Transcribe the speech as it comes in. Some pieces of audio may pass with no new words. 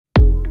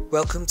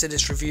Welcome to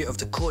this review of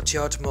the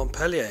Courtyard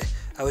Montpellier.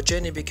 Our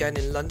journey began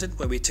in London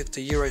where we took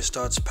the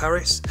Eurostar to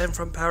Paris, and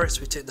from Paris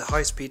we took the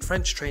high-speed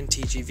French train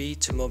TGV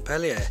to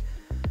Montpellier.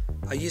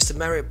 I used the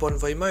Marriott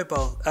Bonvoy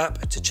mobile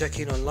app to check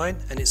in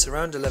online, and it's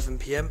around 11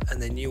 PM and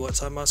they knew what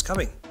time I was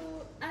coming.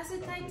 As a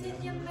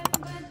Titanium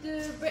member,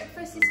 the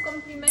breakfast is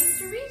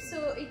complimentary,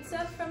 so it's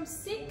served from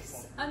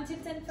 6 until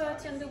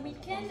 10:30 on the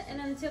weekend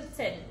and until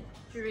 10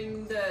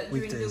 during the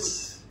week.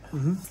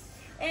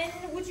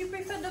 And would you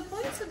prefer the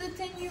points or the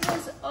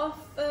 €10 off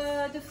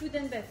the food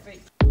and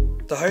beverage?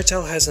 The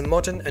hotel has a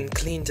modern and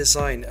clean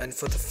design, and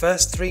for the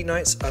first 3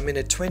 nights I'm in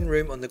a twin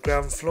room on the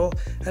ground floor,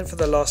 and for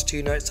the last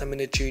 2 nights I'm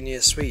in a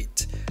junior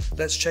suite.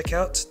 Let's check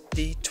out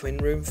the twin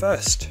room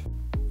first.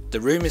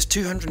 The room is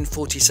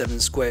 247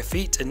 square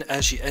feet, and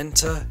as you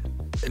enter,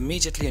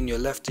 immediately on your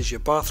left is your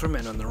bathroom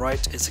and on the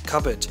right is a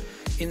cupboard.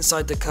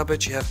 Inside the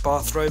cupboard you have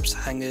bathrobes,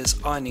 hangers,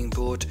 ironing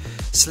board,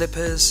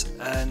 slippers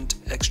and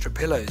extra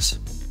pillows.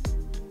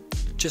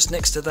 Just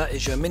next to that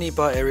is your mini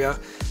bar area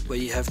where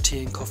you have tea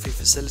and coffee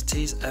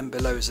facilities, and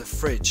below is a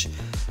fridge.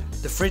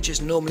 The fridge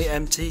is normally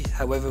empty,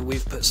 however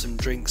we've put some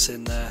drinks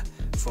in there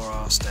for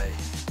our stay.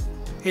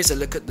 Here's a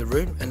look at the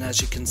room, and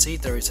as you can see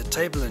there is a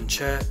table and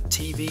chair,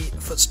 TV,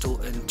 footstool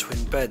and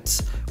twin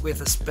beds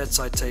with a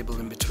bedside table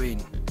in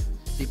between.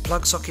 The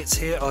plug sockets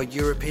here are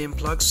European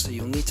plugs, so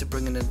you'll need to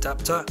bring an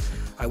adapter.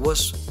 I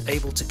was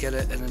able to get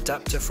an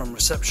adapter from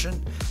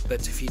reception,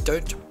 but if you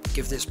don't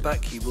give this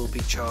back you will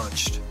be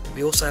charged.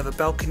 We also have a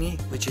balcony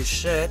which is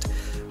shared,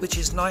 which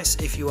is nice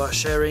if you are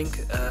sharing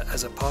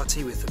as a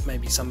party with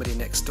maybe somebody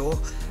next door,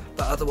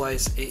 but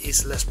otherwise it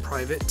is less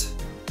private,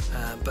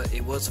 but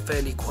it was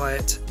fairly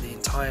quiet the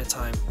entire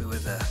time we were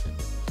there.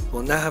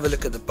 We'll now have a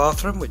look at the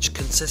bathroom, which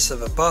consists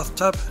of a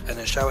bathtub and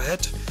a shower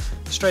head.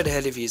 Straight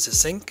ahead of you is a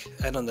sink,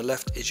 and on the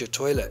left is your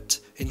toilet.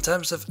 In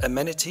terms of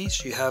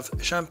amenities, you have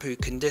shampoo,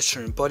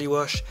 conditioner and body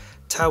wash,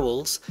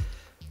 towels,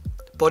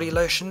 body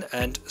lotion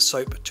and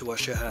soap to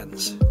wash your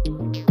hands.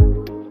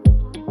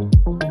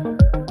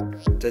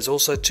 There's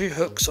also 2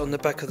 hooks on the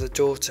back of the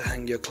door to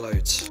hang your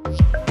clothes.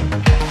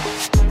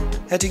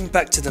 Heading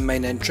back to the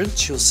main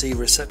entrance, you'll see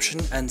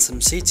reception and some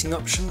seating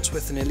options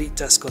with an elite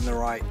desk on the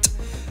right.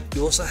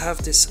 You also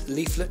have this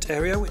leaflet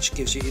area which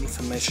gives you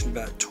information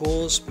about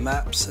tours,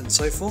 maps and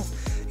so forth.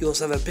 You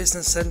also have a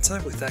business centre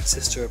with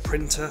access to a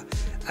printer,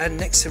 and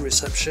next to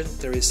reception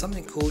there is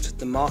something called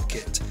the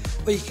Market,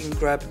 where you can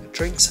grab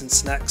drinks and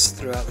snacks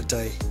throughout the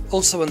day.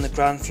 Also on the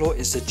ground floor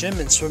is the gym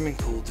and swimming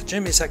pool. The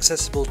gym is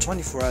accessible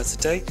 24 hours a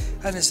day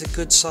and is a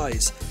good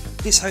size.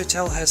 This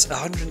hotel has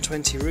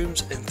 120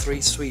 rooms and 3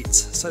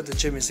 suites, so the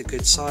gym is a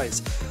good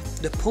size.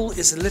 The pool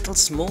is a little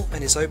small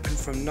and is open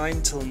from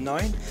 9 till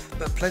 9,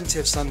 but plenty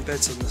of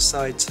sunbeds on the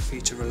sides for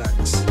you to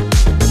relax.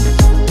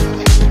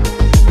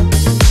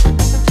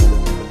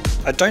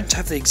 I don't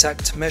have the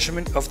exact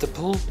measurement of the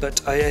pool,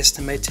 but I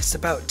estimate it's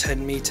about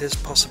 10 meters,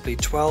 possibly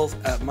 12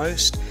 at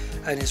most,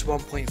 and is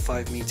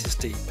 1.5 meters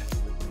deep.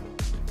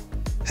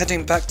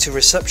 Heading back to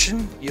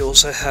reception, you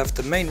also have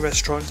the main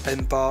restaurant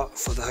and bar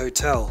for the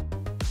hotel.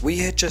 We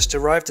had just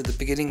arrived at the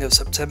beginning of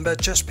September,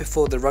 just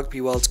before the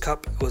Rugby World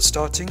Cup was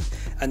starting,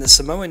 and the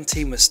Samoan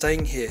team was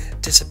staying here.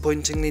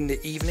 Disappointingly, in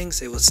the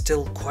evenings it was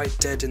still quite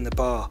dead in the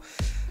bar.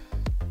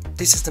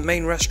 This is the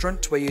main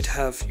restaurant where you'd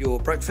have your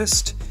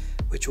breakfast,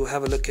 which we'll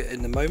have a look at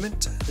in a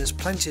moment. There's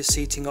plenty of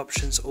seating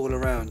options all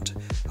around.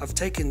 I've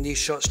taken these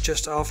shots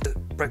just after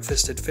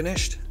breakfast had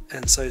finished,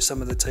 and so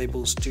some of the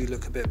tables do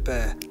look a bit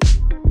bare.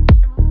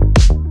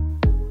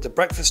 The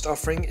breakfast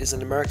offering is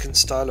an American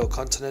style or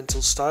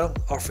continental style.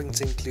 Offerings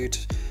include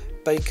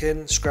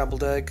bacon,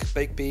 scrambled egg,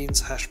 baked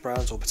beans, hash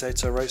browns or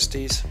potato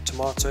roasties,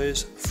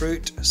 tomatoes,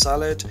 fruit,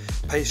 salad,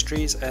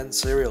 pastries and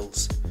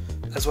cereals,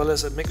 as well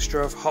as a mixture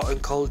of hot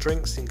and cold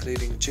drinks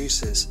including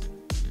juices.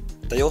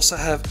 They also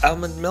have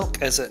almond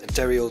milk as a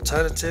dairy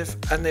alternative,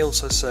 and they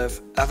also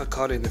serve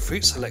avocado in the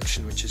fruit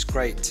selection, which is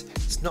great.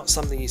 It's not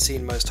something you see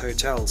in most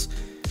hotels.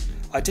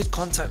 I did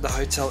contact the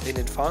hotel in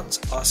advance,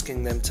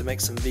 asking them to make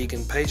some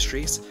vegan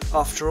pastries.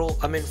 After all,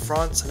 I'm in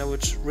France and I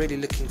was really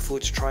looking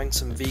forward to trying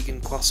some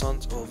vegan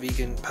croissants or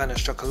vegan pain au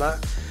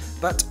chocolat,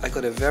 but I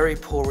got a very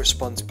poor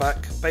response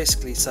back,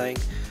 basically saying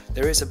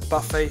there is a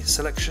buffet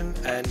selection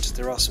and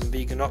there are some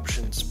vegan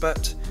options,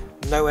 but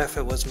no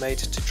effort was made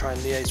to try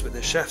and liaise with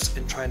the chefs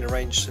and try and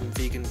arrange some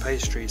vegan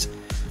pastries.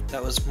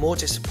 That was more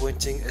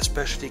disappointing,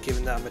 especially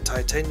given that I'm a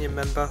Titanium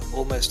member,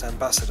 almost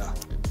ambassador.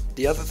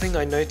 The other thing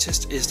I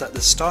noticed is that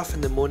the staff in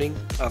the morning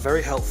are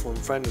very helpful and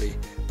friendly,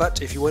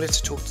 but if you wanted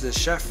to talk to the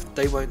chef,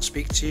 they won't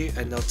speak to you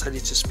and they'll tell you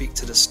to speak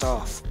to the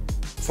staff.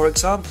 For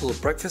example,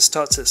 breakfast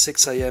starts at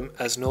 6 AM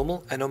as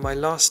normal, and on my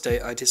last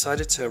day I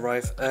decided to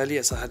arrive early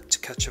as I had to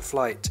catch a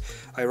flight.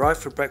 I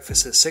arrived for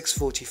breakfast at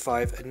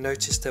 6:45 and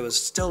noticed there was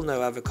still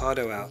no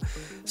avocado out,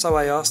 so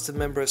I asked a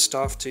member of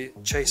staff to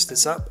chase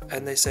this up,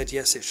 and they said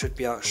yes, it should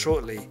be out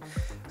shortly.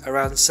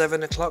 Around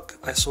 7 o'clock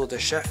I saw the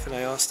chef and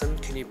I asked them,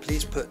 can you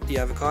please put the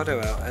avocado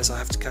out as I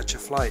have to catch a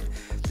flight.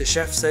 The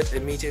chef said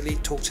immediately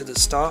talk to the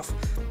staff,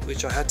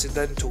 which I had to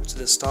then talk to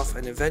the staff,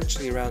 and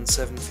eventually around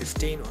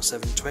 7:15 or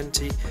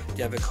 7:20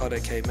 the avocado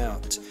came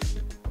out.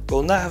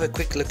 We'll now have a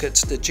quick look at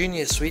the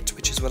junior suite,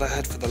 which is what I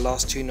had for the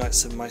last 2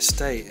 nights of my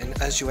stay, and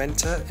as you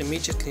enter,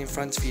 immediately in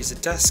front of you is a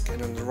desk,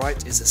 and on the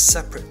right is a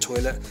separate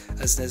toilet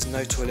as there's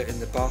no toilet in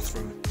the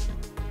bathroom.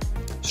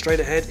 Straight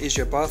ahead is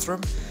your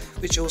bathroom,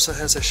 which also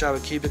has a shower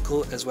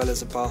cubicle as well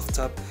as a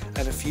bathtub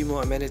and a few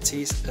more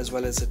amenities as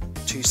well as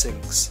 2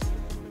 sinks.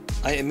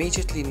 I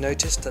immediately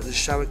noticed that the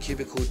shower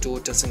cubicle door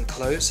doesn't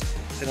close,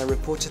 and I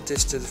reported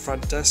this to the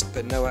front desk,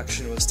 but no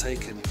action was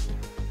taken.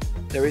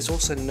 There is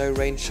also no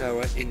rain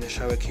shower in the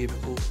shower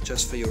cubicle,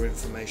 just for your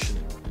information.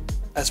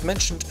 As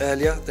mentioned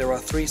earlier, there are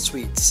 3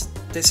 suites.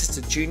 This is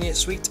the junior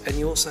suite, and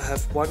you also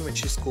have one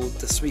which is called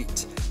the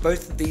suite.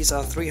 Both of these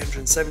are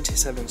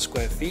 377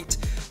 square feet,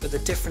 but the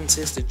difference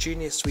is the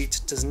junior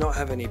suite does not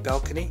have any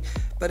balcony,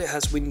 but it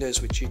has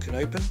windows which you can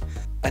open.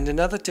 And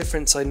another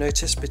difference I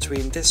noticed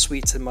between this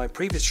suite and my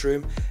previous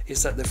room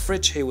is that the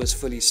fridge here was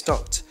fully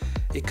stocked.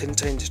 It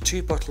contained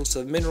 2 bottles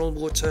of mineral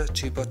water,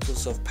 2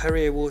 bottles of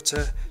Perrier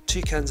water,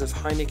 2 cans of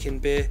Heineken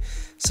beer,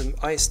 some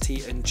iced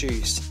tea and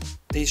juice.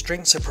 These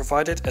drinks are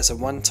provided as a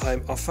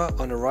one-time offer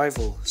on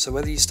arrival, so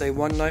whether you stay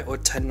 1 night or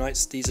 10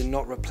 nights, these are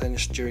not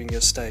replenished during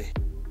your stay.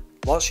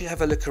 Whilst you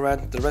have a look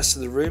around the rest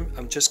of the room,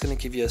 I'm just going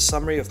to give you a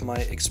summary of my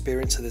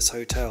experience at this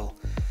hotel.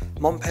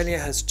 Montpellier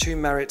has 2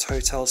 Marriott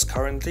hotels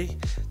currently,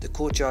 the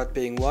Courtyard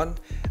being one,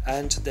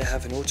 and they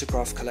have an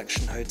autograph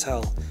collection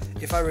hotel.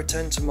 If I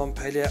return to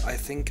Montpellier, I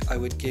think I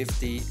would give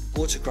the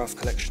autograph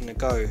collection a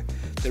go.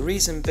 The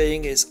reason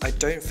being is I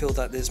don't feel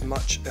that there's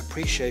much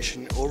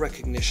appreciation or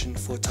recognition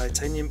for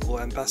Titanium or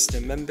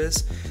Ambassador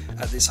members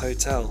at this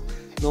hotel.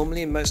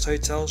 Normally in most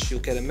hotels you'll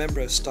get a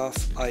member of staff,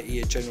 i.e.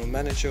 a general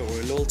manager or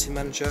a loyalty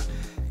manager,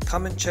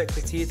 come and check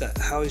with you that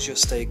how is your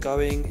stay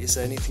going, is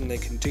there anything they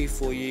can do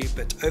for you,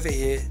 but over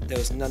here there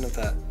was none of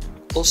that.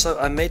 Also,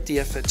 I made the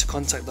effort to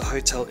contact the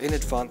hotel in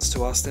advance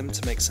to ask them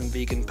to make some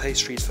vegan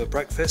pastries for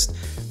breakfast.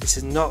 This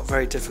is not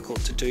very difficult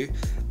to do,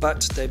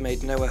 but they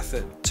made no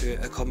effort to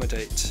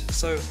accommodate,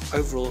 so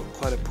overall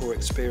quite a poor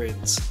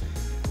experience.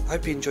 I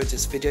hope you enjoyed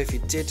this video. If you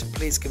did,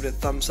 please give it a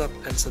thumbs up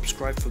and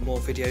subscribe for more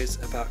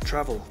videos about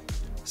travel.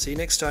 See you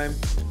next time.